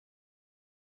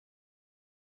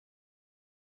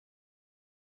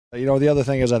The other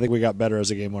thing is I think we got better as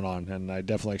the game went on, and I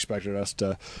definitely expected us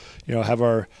to, have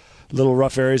our little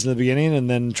rough areas in the beginning and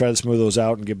then try to smooth those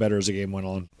out and get better as the game went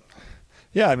on.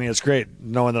 Yeah, I mean, it's great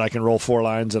knowing that I can roll four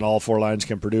lines and all four lines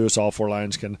can produce, all four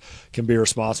lines can be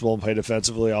responsible and play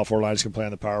defensively, all four lines can play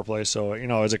on the power play. So,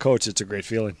 as a coach, it's a great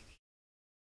feeling.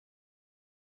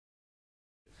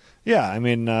 Yeah, I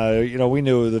mean, we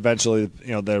knew eventually,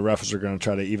 the refs were going to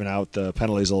try to even out the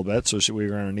penalties a little bit, so we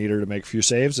were going to need her to make a few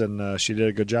saves, and she did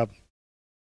a good job.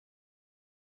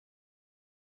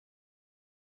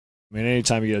 I mean,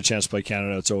 anytime you get a chance to play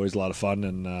Canada, it's always a lot of fun,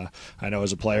 and I know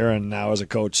as a player and now as a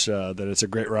coach that it's a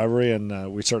great rivalry,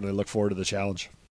 and we certainly look forward to the challenge.